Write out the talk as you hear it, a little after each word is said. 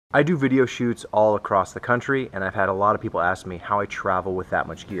I do video shoots all across the country, and I've had a lot of people ask me how I travel with that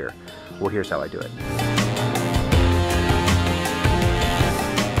much gear. Well, here's how I do it.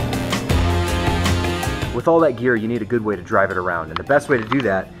 With all that gear, you need a good way to drive it around, and the best way to do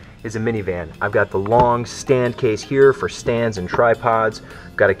that is a minivan. I've got the long stand case here for stands and tripods.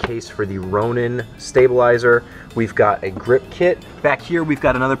 I've got a case for the Ronin stabilizer. We've got a grip kit. Back here, we've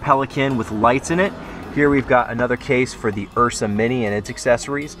got another Pelican with lights in it. Here we've got another case for the Ursa Mini and its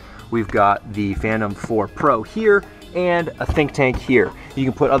accessories. We've got the Phantom 4 Pro here and a think tank here. You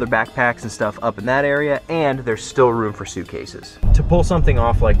can put other backpacks and stuff up in that area, and there's still room for suitcases. To pull something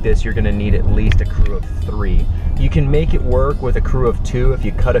off like this, you're gonna need at least a crew of 3. You can make it work with a crew of 2 if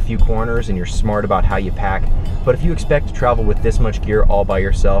you cut a few corners and you're smart about how you pack, but if you expect to travel with this much gear all by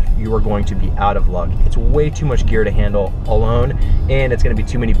yourself, you are going to be out of luck. It's way too much gear to handle alone, and it's gonna be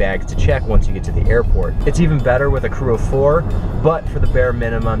too many bags to check once you get to the airport. It's even better with a crew of 4, but for the bare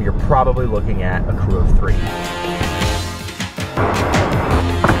minimum, you're probably looking at a crew of 3.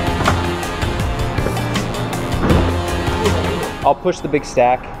 I'll push the big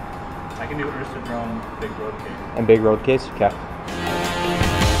stack. I can do Ursa drone, big road case. And big road case? Okay.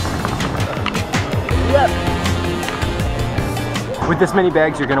 Yep. With this many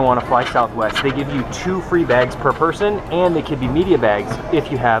bags, you're gonna wanna fly Southwest. They give you 2 free bags per person, and they could be media bags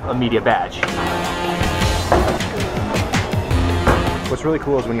if you have a media badge. What's really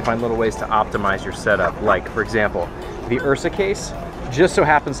cool is when you find little ways to optimize your setup. Like, for example, the Ursa case just so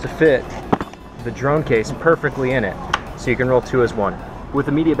happens to fit the drone case perfectly in it. So you can roll 2 as 1. With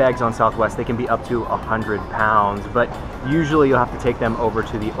the media bags on Southwest, they can be up to 100 pounds, but usually you'll have to take them over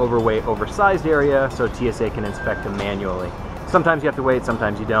to the overweight, oversized area so TSA can inspect them manually. Sometimes you have to wait,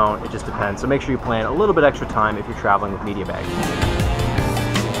 sometimes you don't, it just depends. So make sure you plan a little bit extra time if you're traveling with media bags.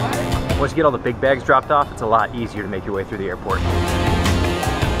 Once you get all the big bags dropped off, it's a lot easier to make your way through the airport.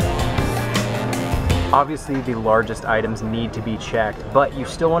 Obviously, the largest items need to be checked, but you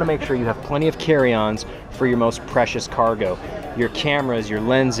still want to make sure you have plenty of carry-ons for your most precious cargo. Your cameras, your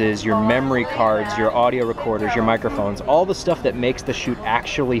lenses, your memory cards, your audio recorders, your microphones, all the stuff that makes the shoot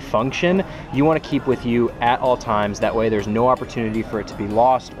actually function, you want to keep with you at all times. That way there's no opportunity for it to be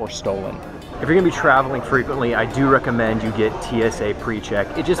lost or stolen. If you're going to be traveling frequently, I do recommend you get TSA pre-check.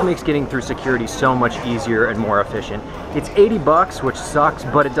 It just makes getting through security so much easier and more efficient. It's 80 bucks, which sucks,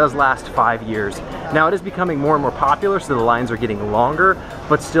 but it does last 5 years. Now it is becoming more and more popular, so the lines are getting longer,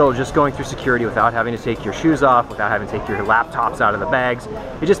 but still just going through security without having to take your shoes off, without having to take your laptops out of the bags,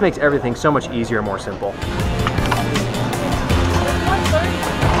 it just makes everything so much easier and more simple.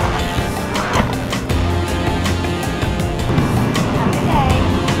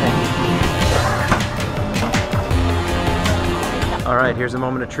 All right, here's a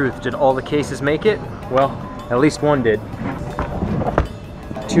moment of truth. Did all the cases make it? Well, at least one did.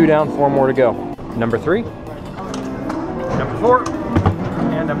 2 down, 4 more to go. Number 3, number 4,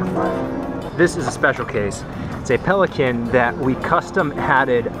 and number 5. This is a special case. It's a Pelican that we custom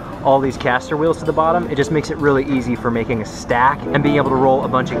added all these caster wheels to the bottom. It just makes it really easy for making a stack and being able to roll a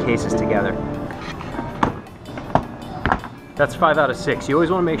bunch of cases together. That's 5 out of 6. You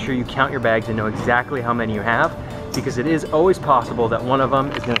always want to make sure you count your bags and know exactly how many you have, because it is always possible that one of them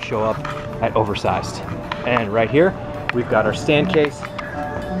is going to show up at oversized. And right here, we've got our stand case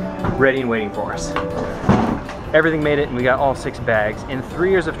ready and waiting for us. Everything made it, and we got all 6 bags. In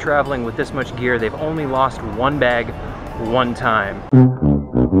 3 years of traveling with this much gear, they've only lost 1 bag 1 time.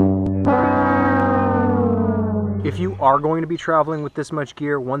 If you are going to be traveling with this much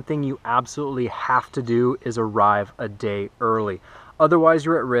gear, one thing you absolutely have to do is arrive a day early. Otherwise,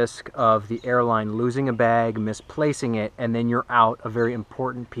 you're at risk of the airline losing a bag, misplacing it, and then you're out a very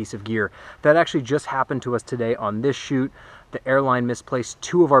important piece of gear. That actually just happened to us today on this shoot. The airline misplaced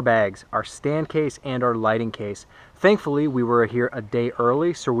 2 of our bags, our stand case and our lighting case. Thankfully, we were here a day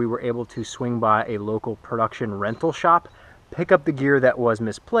early, so we were able to swing by a local production rental shop, pick up the gear that was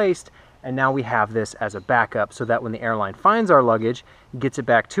misplaced, and now we have this as a backup so that when the airline finds our luggage, gets it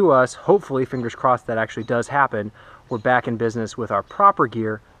back to us, hopefully, fingers crossed that actually does happen, we're back in business with our proper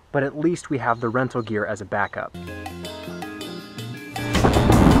gear, but at least we have the rental gear as a backup.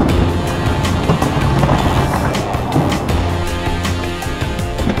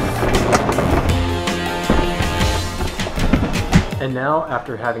 And now,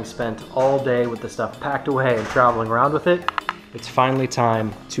 after having spent all day with the stuff packed away and traveling around with it, it's finally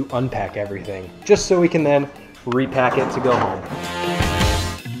time to unpack everything, just so we can then repack it to go home.